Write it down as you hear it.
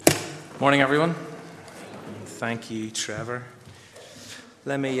Morning, everyone. Thank you, Trevor.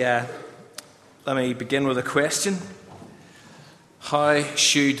 Let me begin with a question. How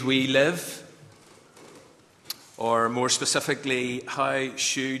should we live? Or more specifically, how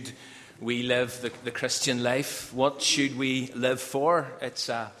should we live the Christian life? What should we live for? It's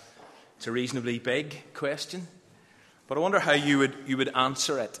a reasonably big question, but I wonder how you would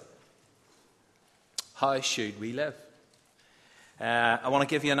answer it. How should we live? I want to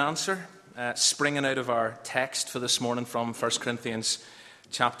give you an answer, springing out of our text for this morning from 1 Corinthians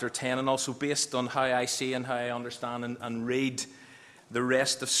chapter 10, and also based on how I see and how I understand and read the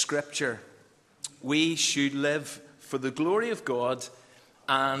rest of Scripture. We should live for the glory of God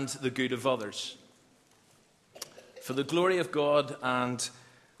and the good of others. For the glory of God and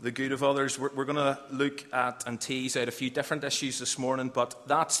the good of others. We're going to look at and tease out a few different issues this morning, but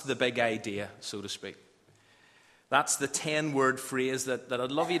that's the big idea, so to speak. That's the 10-word phrase that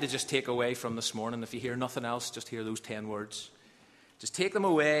I'd love you to just take away from this morning. If you hear nothing else, just hear those 10 words. Just take them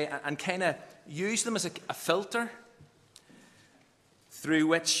away and kind of use them as a filter through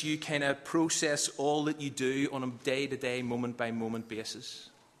which you kind of process all that you do on a day-to-day, moment-by-moment basis.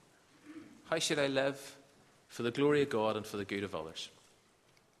 How should I live for the glory of God and for the good of others?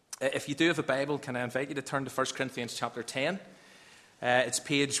 If you do have a Bible, can I invite you to turn to 1 Corinthians chapter 10. It's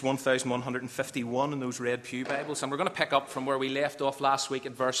page 1151 in those red pew Bibles. And we're going to pick up from where we left off last week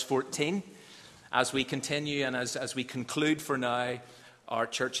at verse 14 as we continue and as we conclude for now our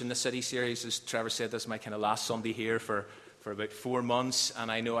Church in the City series. As Trevor said, this is my kind of last Sunday here for about 4 months.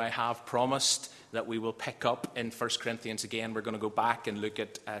 And I know I have promised that we will pick up in 1 Corinthians again. We're going to go back and look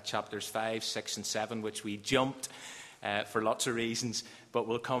at chapters 5, 6 and 7, which we jumped for lots of reasons. But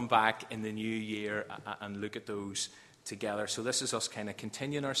we'll come back in the new year and look at those together. So this is us kind of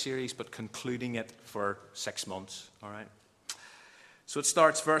continuing our series, but concluding it for 6 months. All right. So it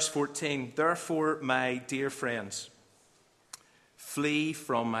starts, verse 14. Therefore, my dear friends, flee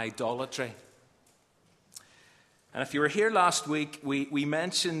from idolatry. And if you were here last week, we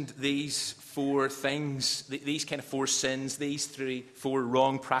mentioned these 4 things, these kind of 4 sins, these 4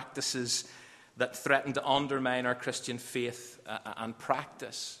 wrong practices that threaten to undermine our Christian faith and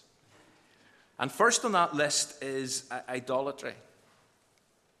practice. And first on that list is idolatry.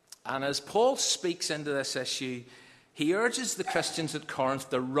 And as Paul speaks into this issue, he urges the Christians at Corinth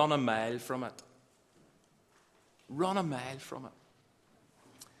to run a mile from it. Run a mile from it.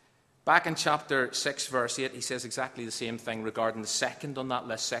 Back in chapter 6, verse 8, he says exactly the same thing regarding the second on that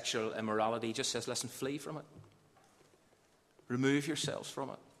list, sexual immorality. He just says, listen, flee from it. Remove yourselves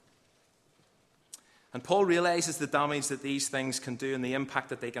from it. And Paul realizes the damage that these things can do and the impact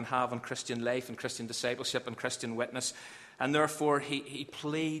that they can have on Christian life and Christian discipleship and Christian witness. And therefore, he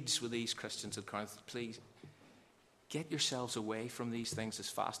pleads with these Christians at Corinth, please, get yourselves away from these things as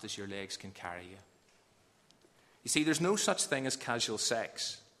fast as your legs can carry you. You see, there's no such thing as casual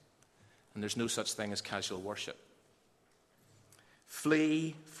sex, and there's no such thing as casual worship.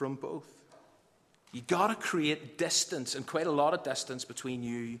 Flee from both. You've got to create distance, and quite a lot of distance, between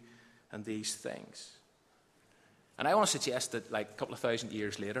you and these things. And I want to suggest that, like a couple of thousand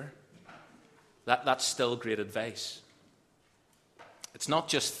years later, that's still great advice. It's not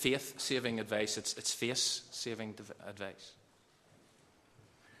just faith-saving advice, it's face-saving advice.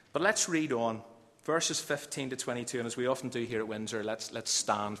 But let's read on. Verses 15 to 22, and as we often do here at Windsor, let's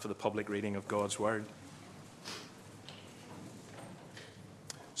stand for the public reading of God's Word.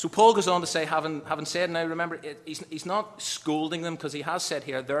 So Paul goes on to say, having said, now remember, he's not scolding them, because he has said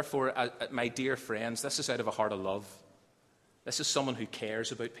here, therefore, my dear friends, this is out of a heart of love. This is someone who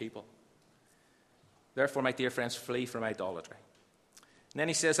cares about people. Therefore, my dear friends, flee from idolatry. And then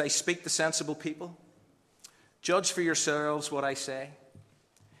he says, I speak to sensible people. Judge for yourselves what I say.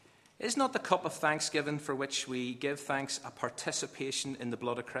 Is not the cup of thanksgiving for which we give thanks a participation in the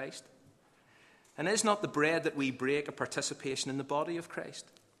blood of Christ? And is not the bread that we break a participation in the body of Christ?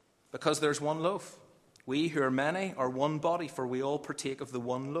 Because there's one loaf. We who are many are one body, for we all partake of the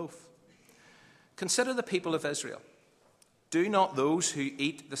one loaf. Consider the people of Israel. Do not those who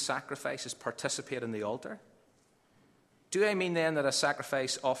eat the sacrifices participate in the altar? Do I mean then that a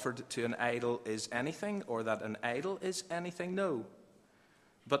sacrifice offered to an idol is anything, or that an idol is anything? No.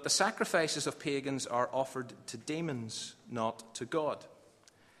 But the sacrifices of pagans are offered to demons, not to God.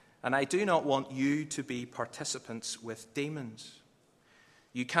 And I do not want you to be participants with demons.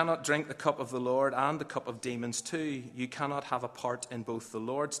 You cannot drink the cup of the Lord and the cup of demons too. You cannot have a part in both the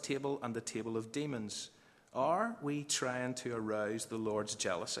Lord's table and the table of demons. Are we trying to arouse the Lord's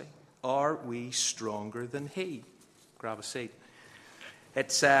jealousy? Are we stronger than he? Grab a seat.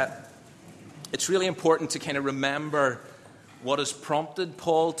 It's really important to kind of remember what has prompted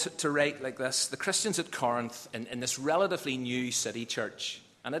Paul to write like this. The Christians at Corinth, in this relatively new city church,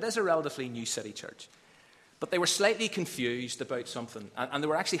 and it is a relatively new city church, but they were slightly confused about something, and they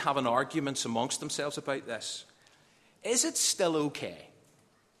were actually having arguments amongst themselves about this. Is it still okay,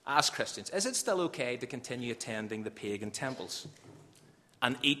 as Christians, is it still okay to continue attending the pagan temples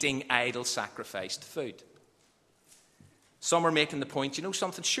and eating idol-sacrificed food? Some are making the point, you know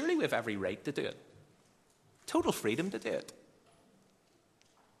something, surely we have every right to do it. Total freedom to do it.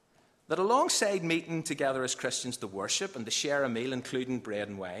 That alongside meeting together as Christians to worship and to share a meal, including bread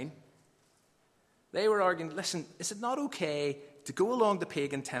and wine, they were arguing, listen, is it not okay to go along to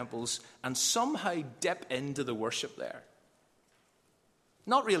pagan temples and somehow dip into the worship there?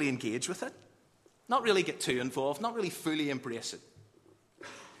 Not really engage with it, not really get too involved, not really fully embrace it.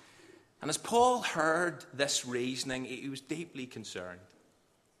 And as Paul heard this reasoning, he was deeply concerned.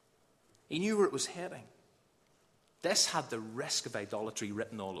 He knew where it was heading. This had the risk of idolatry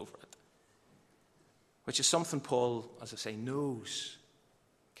written all over it, which is something Paul, as I say, knows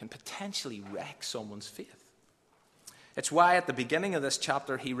can potentially wreck someone's faith. It's why at the beginning of this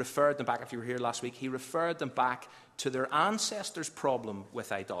chapter he referred them back, if you were here last week, he referred them back to their ancestors' problem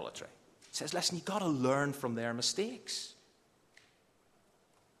with idolatry. He says, listen, you've got to learn from their mistakes.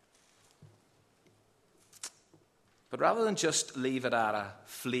 But rather than just leave it at a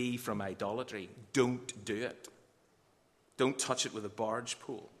flee from idolatry, don't do it. Don't touch it with a barge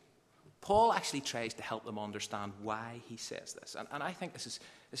pole. Paul actually tries to help them understand why he says this. And I think this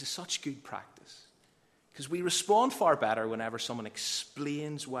is such good practice. Because we respond far better whenever someone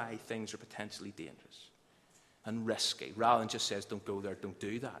explains why things are potentially dangerous and risky, rather than just says, don't go there, don't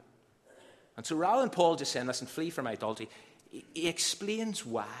do that. And so rather than Paul just saying, listen, flee from idolatry, he explains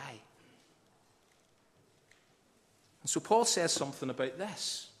why. And so Paul says something about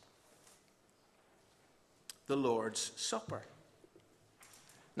this. The Lord's Supper.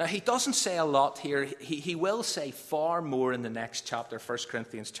 Now, he doesn't say a lot here. He will say far more in the next chapter, 1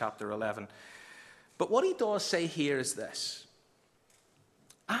 Corinthians chapter 11. But what he does say here is this.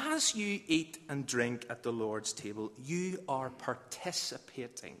 As you eat and drink at the Lord's table, you are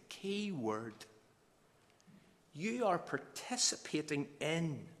participating. Key word. You are participating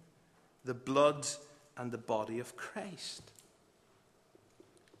in the blood and the body of Christ.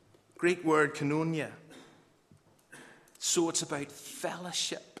 Greek word koinonia. So it's about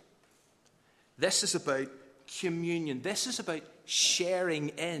fellowship. This is about communion. This is about sharing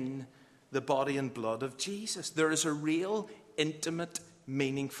in the body and blood of Jesus. There is a real, intimate,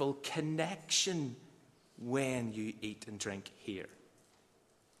 meaningful connection when you eat and drink here.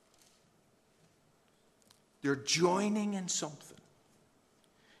 You're joining in something.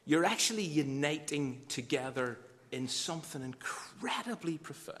 You're actually uniting together in something incredibly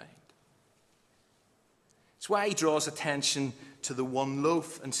profound. It's why he draws attention to the one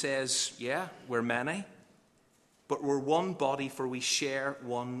loaf and says, yeah, we're many, but we're one body, for we share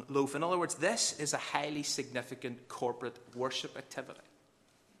one loaf. In other words, this is a highly significant corporate worship activity.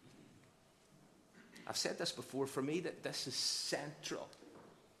 I've said this before, for me, that this is central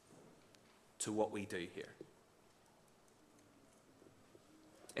to what we do here.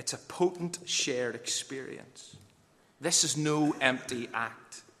 It's a potent shared experience. This is no empty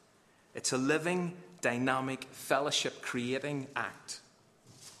act. It's a living, dynamic, fellowship-creating act.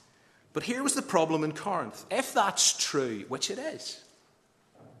 But here was the problem in Corinth. If that's true, which it is,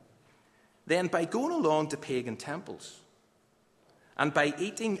 then by going along to pagan temples and by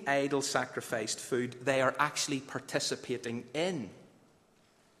eating idol-sacrificed food, they are actually participating in,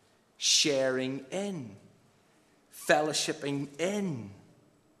 sharing in, fellowshipping in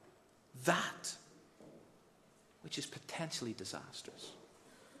that which is potentially disastrous.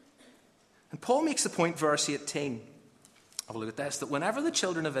 And Paul makes the point, verse 18. Have a look at this, that whenever the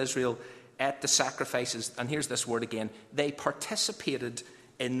children of Israel ate the sacrifices, and here's this word again, they participated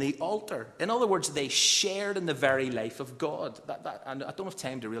in the altar. In other words, they shared in the very life of God. And I don't have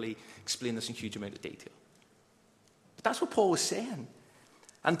time to really explain this in a huge amount of detail. But that's what Paul was saying.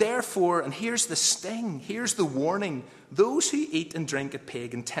 And therefore, and here's the sting, here's the warning, those who eat and drink at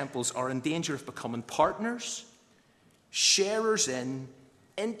pagan temples are in danger of becoming partners, sharers in,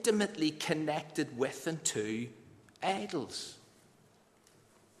 intimately connected with and to idols.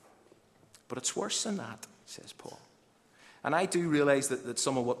 But it's worse than that, says Paul. And I do realize that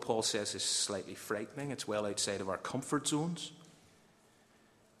some of what Paul says is slightly frightening. It's well outside of our comfort zones.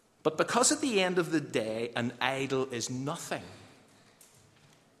 But because at the end of the day, an idol is nothing.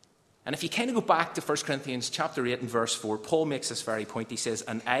 And if you kind of go back to 1 Corinthians chapter 8 and verse 4, Paul makes this very point. He says,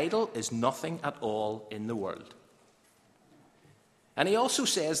 an idol is nothing at all in the world. And he also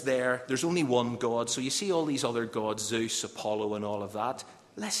says there's only one God. So you see all these other gods, Zeus, Apollo, and all of that.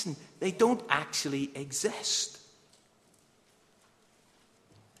 Listen, they don't actually exist.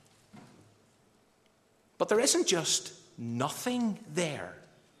 But there isn't just nothing there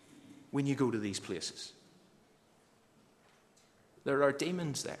when you go to these places. There are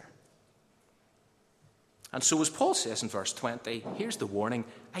demons there. And so as Paul says in verse 20, here's the warning: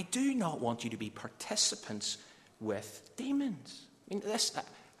 I do not want you to be participants with demons. I mean,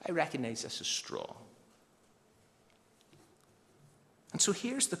 I recognize this is strong. And so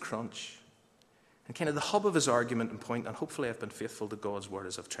here's the crunch. And kind of the hub of his argument and point, and hopefully I've been faithful to God's word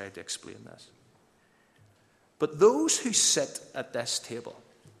as I've tried to explain this. But those who sit at this table,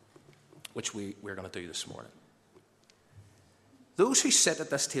 which we're going to do this morning, those who sit at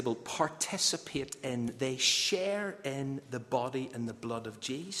this table participate in, they share in the body and the blood of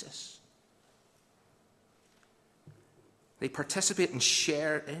Jesus. They participate and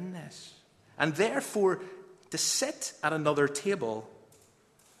share in this. And therefore, to sit at another table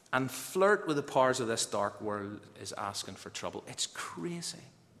and flirt with the powers of this dark world is asking for trouble. It's crazy.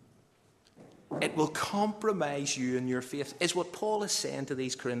 It will compromise you in your faith, is what Paul is saying to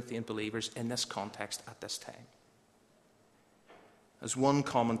these Corinthian believers in this context at this time. As one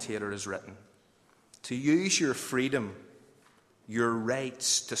commentator has written, to use your freedom, your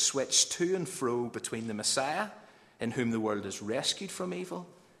rights to switch to and fro between the Messiah, in whom the world is rescued from evil,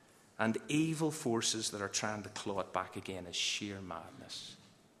 and evil forces that are trying to claw it back again, is sheer madness.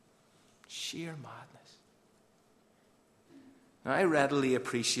 Sheer madness. Now, I readily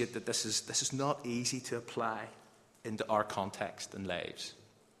appreciate that this is not easy to apply into our context and lives.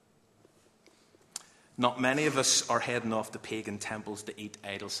 Not many of us are heading off to pagan temples to eat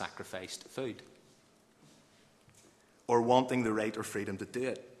idol-sacrificed food, or wanting the right or freedom to do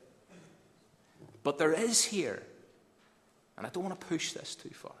it. But there is here, and I don't want to push this too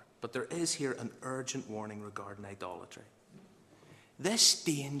far, but there is here an urgent warning regarding idolatry. This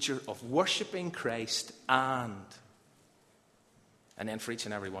danger of worshipping Christ and then for each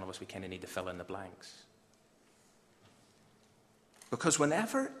and every one of us, we kind of need to fill in the blanks. Because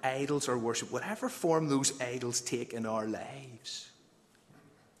whenever idols are worshipped, whatever form those idols take in our lives,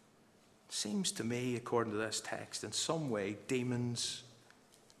 it seems to me, according to this text, in some way, demons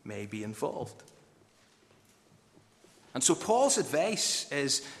may be involved. And so Paul's advice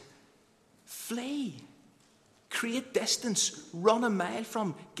is flee, create distance, run a mile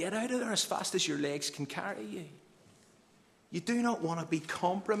from, get out of there as fast as your legs can carry you. You do not want to be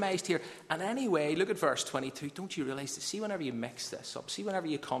compromised here. And anyway, look at verse 22. Don't you realize that? See, whenever you mix this up, see, whenever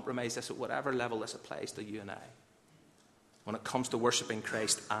you compromise this at whatever level this applies to you and I, when it comes to worshipping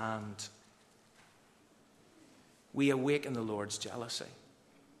Christ, and we awaken the Lord's jealousy.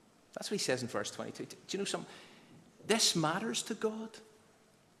 That's what he says in verse 22. Do you know something? This matters to God.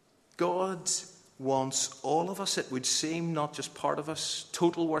 God wants all of us, it would seem, not just part of us.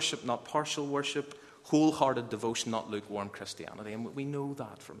 Total worship, not partial worship. Wholehearted devotion, not lukewarm Christianity. And we know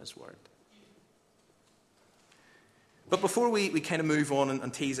that from his word. But before we kind of move on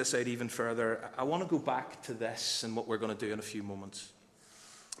and tease this out even further, I want to go back to this and what we're going to do in a few moments.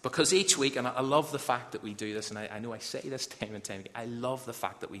 Because each week, and I love the fact that we do this, and I know I say this time and time again, I love the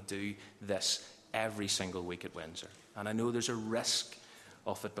fact that we do this every single week at Windsor. And I know there's a risk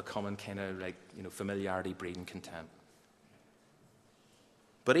of it becoming kind of like, familiarity breeding contempt.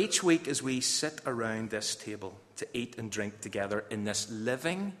 But each week as we sit around this table to eat and drink together in this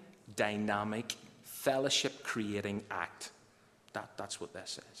living, dynamic, fellowship-creating act, that's what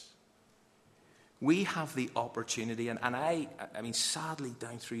this is. We have the opportunity, and I mean, sadly,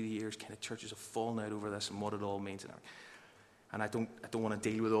 down through the years, kind of churches have fallen out over this and what it all means. And I don't want to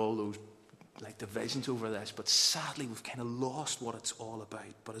deal with all those divisions over this, but sadly, we've kind of lost what it's all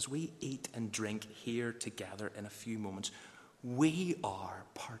about. But as we eat and drink here together in a few moments, we are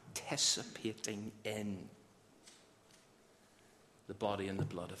participating in the body and the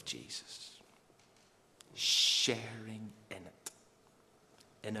blood of Jesus, sharing in it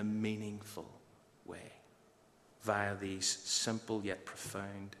in a meaningful way via these simple yet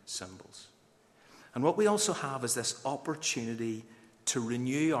profound symbols. And what we also have is this opportunity to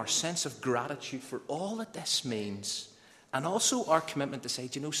renew our sense of gratitude for all that this means. And also our commitment to say,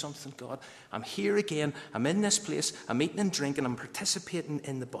 do you know something, God? I'm here again. I'm in this place. I'm eating and drinking. I'm participating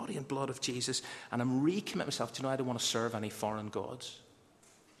in the body and blood of Jesus. And I'm recommitting myself. Do you know, I don't want to serve any foreign gods.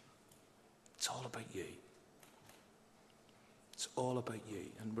 It's all about you. It's all about you.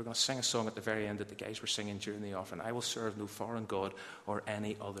 And we're going to sing a song at the very end that the guys were singing during the offering. I will serve no foreign god or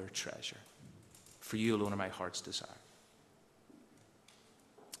any other treasure. For you alone are my heart's desire.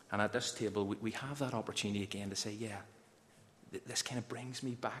 And at this table, we have that opportunity again to say, yeah, this kind of brings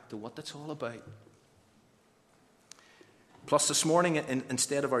me back to what it's all about. Plus, this morning,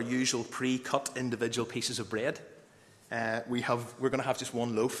 instead of our usual pre-cut individual pieces of bread, we're going to have just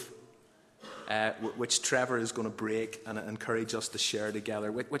one loaf, which Trevor is going to break and encourage us to share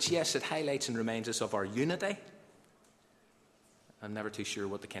together, which, yes, it highlights and reminds us of our unity. I'm never too sure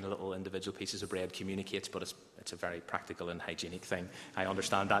what the kind of little individual pieces of bread communicates, but it's a very practical and hygienic thing. I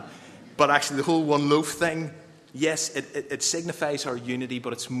understand that. But actually, the whole one loaf thing, yes, it signifies our unity,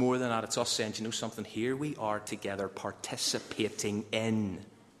 but it's more than that. It's us saying, you know something? Here we are together participating in,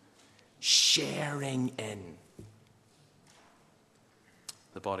 sharing in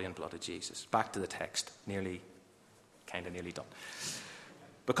the body and blood of Jesus. Back to the text. Nearly done.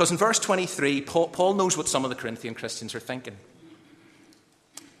 Because in verse 23, Paul knows what some of the Corinthian Christians are thinking,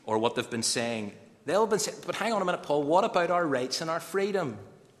 or what they've been saying. They'll have been saying, but hang on a minute, Paul, what about our rights and our freedom?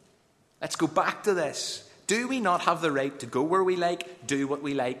 Let's go back to this. Do we not have the right to go where we like, do what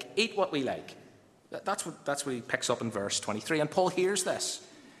we like, eat what we like? That's what he picks up in verse 23. And Paul hears this.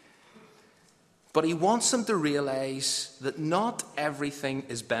 But he wants them to realize that not everything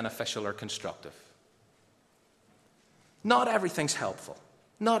is beneficial or constructive. Not everything's helpful.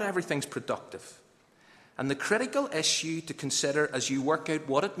 Not everything's productive. And the critical issue to consider as you work out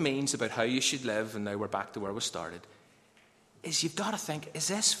what it means about how you should live, and now we're back to where we started, is you've got to think, is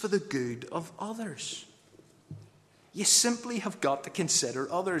this for the good of others? You simply have got to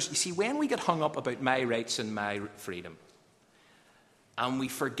consider others. You see, when we get hung up about my rights and my freedom, and we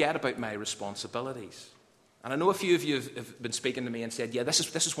forget about my responsibilities, and I know a few of you have been speaking to me and said, yeah, this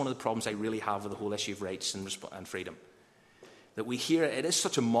is one of the problems I really have with the whole issue of rights and freedom. That we hear, it is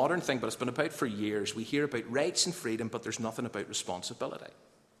such a modern thing, but it's been about for years. We hear about rights and freedom, but there's nothing about responsibility.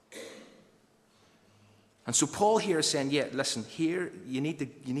 And so Paul here is saying, yeah, listen, here you need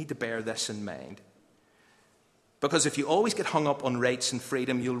to bear this in mind. Because if you always get hung up on rights and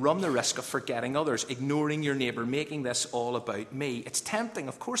freedom, you'll run the risk of forgetting others, ignoring your neighbour, making this all about me. It's tempting,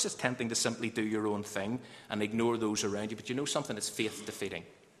 of course it's tempting to simply do your own thing and ignore those around you, but you know something, it's faith-defeating.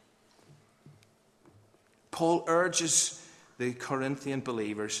 Paul urges the Corinthian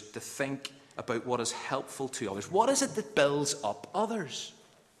believers to think about what is helpful to others. What is it that builds up others?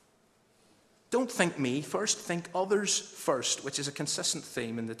 Don't think me first, think others first, which is a consistent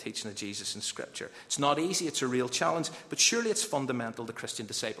theme in the teaching of Jesus in Scripture. It's not easy, it's a real challenge, but surely it's fundamental to Christian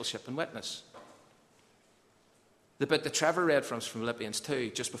discipleship and witness. The bit that Trevor read from us from Philippians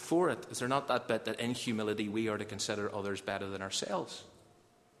 2, just before it, is there not that bit that in humility we are to consider others better than ourselves?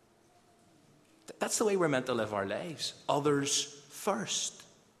 That's the way we're meant to live our lives. Others first.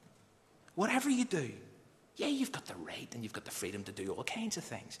 Whatever you do, yeah, you've got the right and you've got the freedom to do all kinds of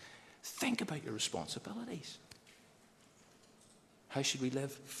things. Think about your responsibilities. How should we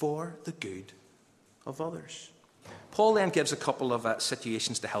live? For the good of others. Paul then gives a couple of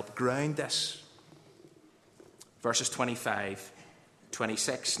situations to help ground this. Verses 25,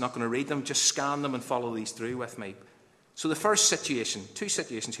 26. Not going to read them, just scan them and follow these through with me. So the first situation, two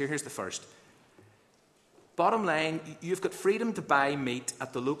situations here. Here's the first. Bottom line, you've got freedom to buy meat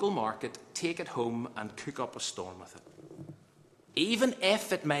at the local market, take it home and cook up a storm with it. Even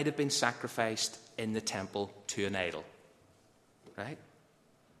if it might have been sacrificed in the temple to an idol. Right?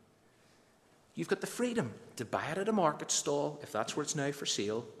 You've got the freedom to buy it at a market stall, if that's where it's now for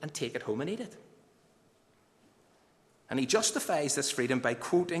sale, and take it home and eat it. And he justifies this freedom by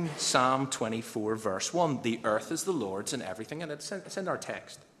quoting Psalm 24, verse 1. The earth is the Lord's and everything, and it's in our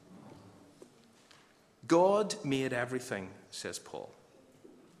text. God made everything, says Paul.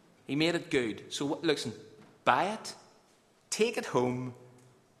 He made it good. So listen, buy it, take it home,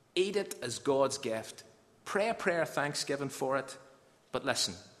 eat it as God's gift, pray a prayer of thanksgiving for it. But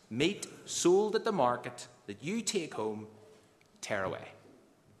listen, meat sold at the market that you take home, tear away.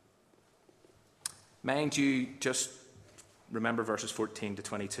 Mind you, just remember verses 14 to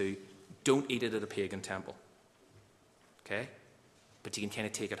 22. Don't eat it at a pagan temple. Okay? But you can kind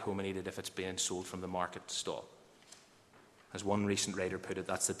of take it home and eat it if it's being sold from the market stall. As one recent writer put it,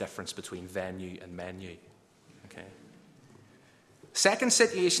 that's the difference between venue and menu. Okay? Second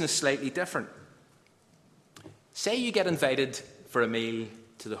situation is slightly different. Say you get invited for a meal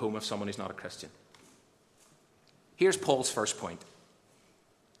to the home of someone who's not a Christian. Here's Paul's first point.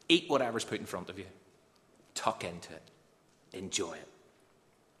 Eat whatever's put in front of you. Tuck into it. Enjoy it.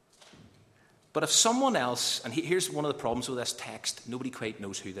 But if someone else, and here's one of the problems with this text, nobody quite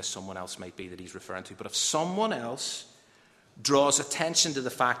knows who this someone else might be that he's referring to, but if someone else draws attention to the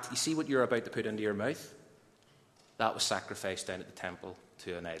fact, you see what you're about to put into your mouth? That was sacrificed down at the temple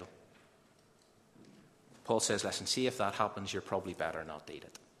to an idol. Paul says, listen, see if that happens, you're probably better not to eat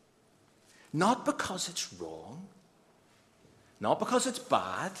it. Not because it's wrong, Not because it's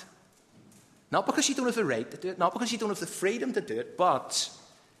bad, not because you don't have the right to do it, not because you don't have the freedom to do it, but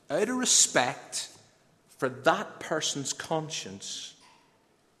out of respect for that person's conscience,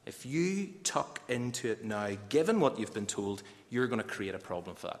 if you tuck into it now, given what you've been told, you're going to create a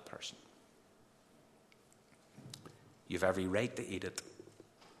problem for that person. You've every right to eat it,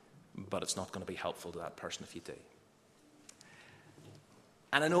 but it's not going to be helpful to that person if you do.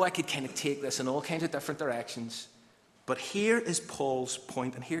 And I know I could kind of take this in all kinds of different directions, but here is Paul's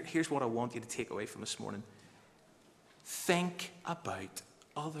point, and here's what I want you to take away from this morning. Think about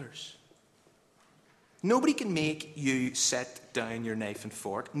others. Nobody can make you set down your knife and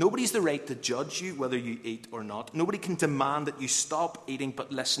fork. Nobody has the right to judge you whether you eat or not. Nobody can demand that you stop eating,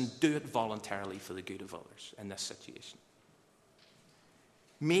 but listen, do it voluntarily for the good of others in this situation.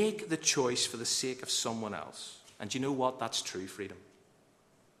 Make the choice for the sake of someone else. And you know what? That's true freedom.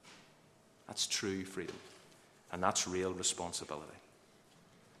 That's true freedom. And that's real responsibility.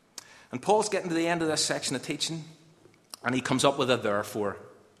 And Paul's getting to the end of this section of teaching, and he comes up with a therefore.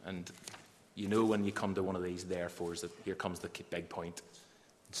 And you know when you come to one of these therefores that here comes the big point.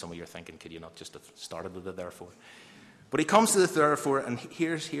 Some of you are thinking, could you not just have started with the therefore? But he comes to the therefore, and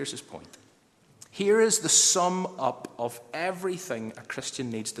here's his point. Here is the sum up of everything a Christian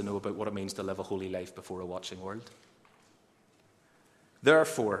needs to know about what it means to live a holy life before a watching world.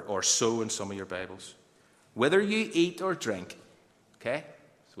 Therefore, or so in some of your Bibles, whether you eat or drink, okay?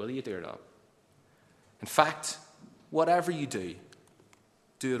 So whether you do or not. In fact, whatever you do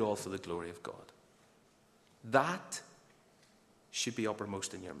it all for the glory of God. That should be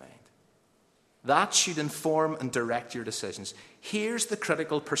uppermost in your mind. That should inform and direct your decisions. Here's the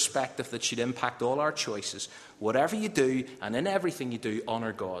critical perspective that should impact all our choices. Whatever you do, and in everything you do,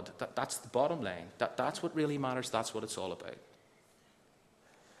 honor God. That's the bottom line. That's what really matters. That's what it's all about.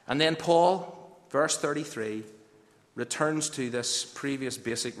 And then Paul, verse 33, returns to this previous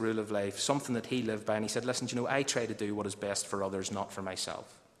basic rule of life, something that he lived by, and he said, listen, I try to do what is best for others, not for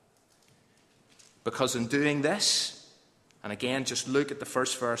myself. Because in doing this, and again, just look at the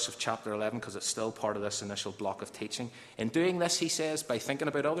first verse of chapter 11, because it's still part of this initial block of teaching. In doing this, he says, by thinking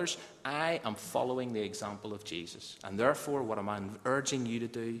about others, I am following the example of Jesus. And therefore, what I'm urging you to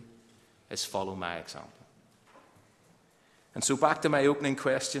do is follow my example. And so back to my opening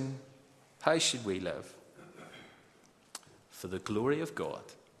question, how should we live? For the glory of God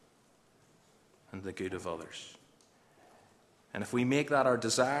and the good of others. And if we make that our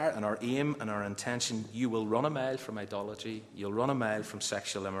desire and our aim and our intention, you will run a mile from idolatry, you'll run a mile from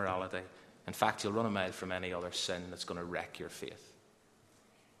sexual immorality. In fact, you'll run a mile from any other sin that's going to wreck your faith.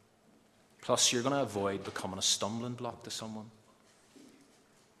 Plus, you're going to avoid becoming a stumbling block to someone.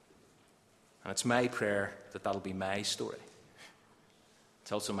 And it's my prayer that that'll be my story.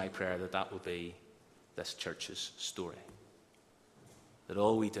 It's also my prayer that that will be this church's story. That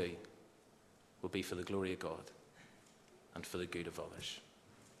all we do will be for the glory of God and for the good of others.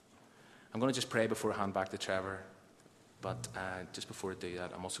 I'm going to just pray before I hand back to Trevor. But just before I do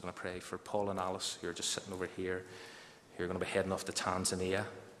that, I'm also going to pray for Paul and Alice, who are just sitting over here, who are going to be heading off to Tanzania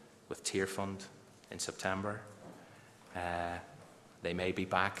with Tear Fund in September. They may be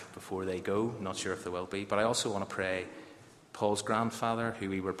back before they go. Not sure if they will be. But I also want to pray Paul's grandfather, who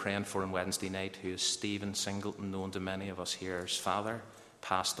we were praying for on Wednesday night, who is Stephen Singleton, known to many of us here's father,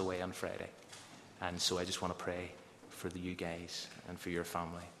 passed away on Friday. And so I just want to pray for you guys and for your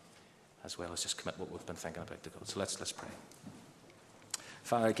family, as well as just commit what we've been thinking about to God. So let's pray.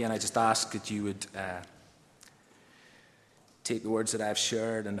 Father, again, I just ask that you would take the words that I've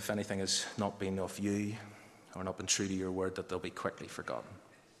shared, and if anything has not been of you or not been true to your word, that they'll be quickly forgotten.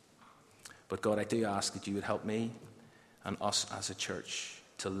 But God, I do ask that you would help me and us as a church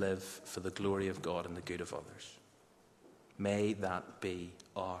to live for the glory of God and the good of others. May that be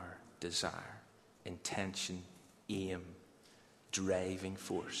our desire, intention, aim, driving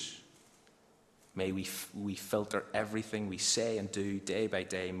force. May we filter everything we say and do day by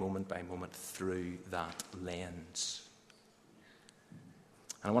day, moment by moment, through that lens.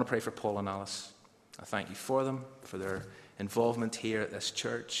 And I want to pray for Paul and Alice. I thank you for them, for their involvement here at this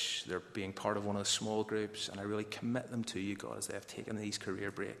church. They're being part of one of the small groups, and I really commit them to you, God, as they have taken these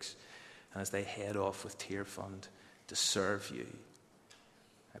career breaks and as they head off with Tear Fund to serve you.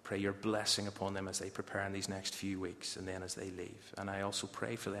 I pray your blessing upon them as they prepare in these next few weeks and then as they leave. And I also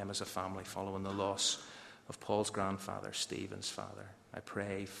pray for them as a family following the loss of Paul's grandfather, Stephen's father. I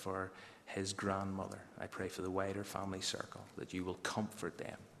pray for his grandmother. I pray for the wider family circle, that you will comfort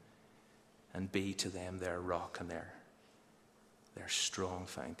them and be to them their rock and their strong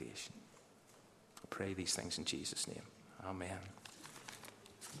foundation. I pray these things in Jesus' name. Amen.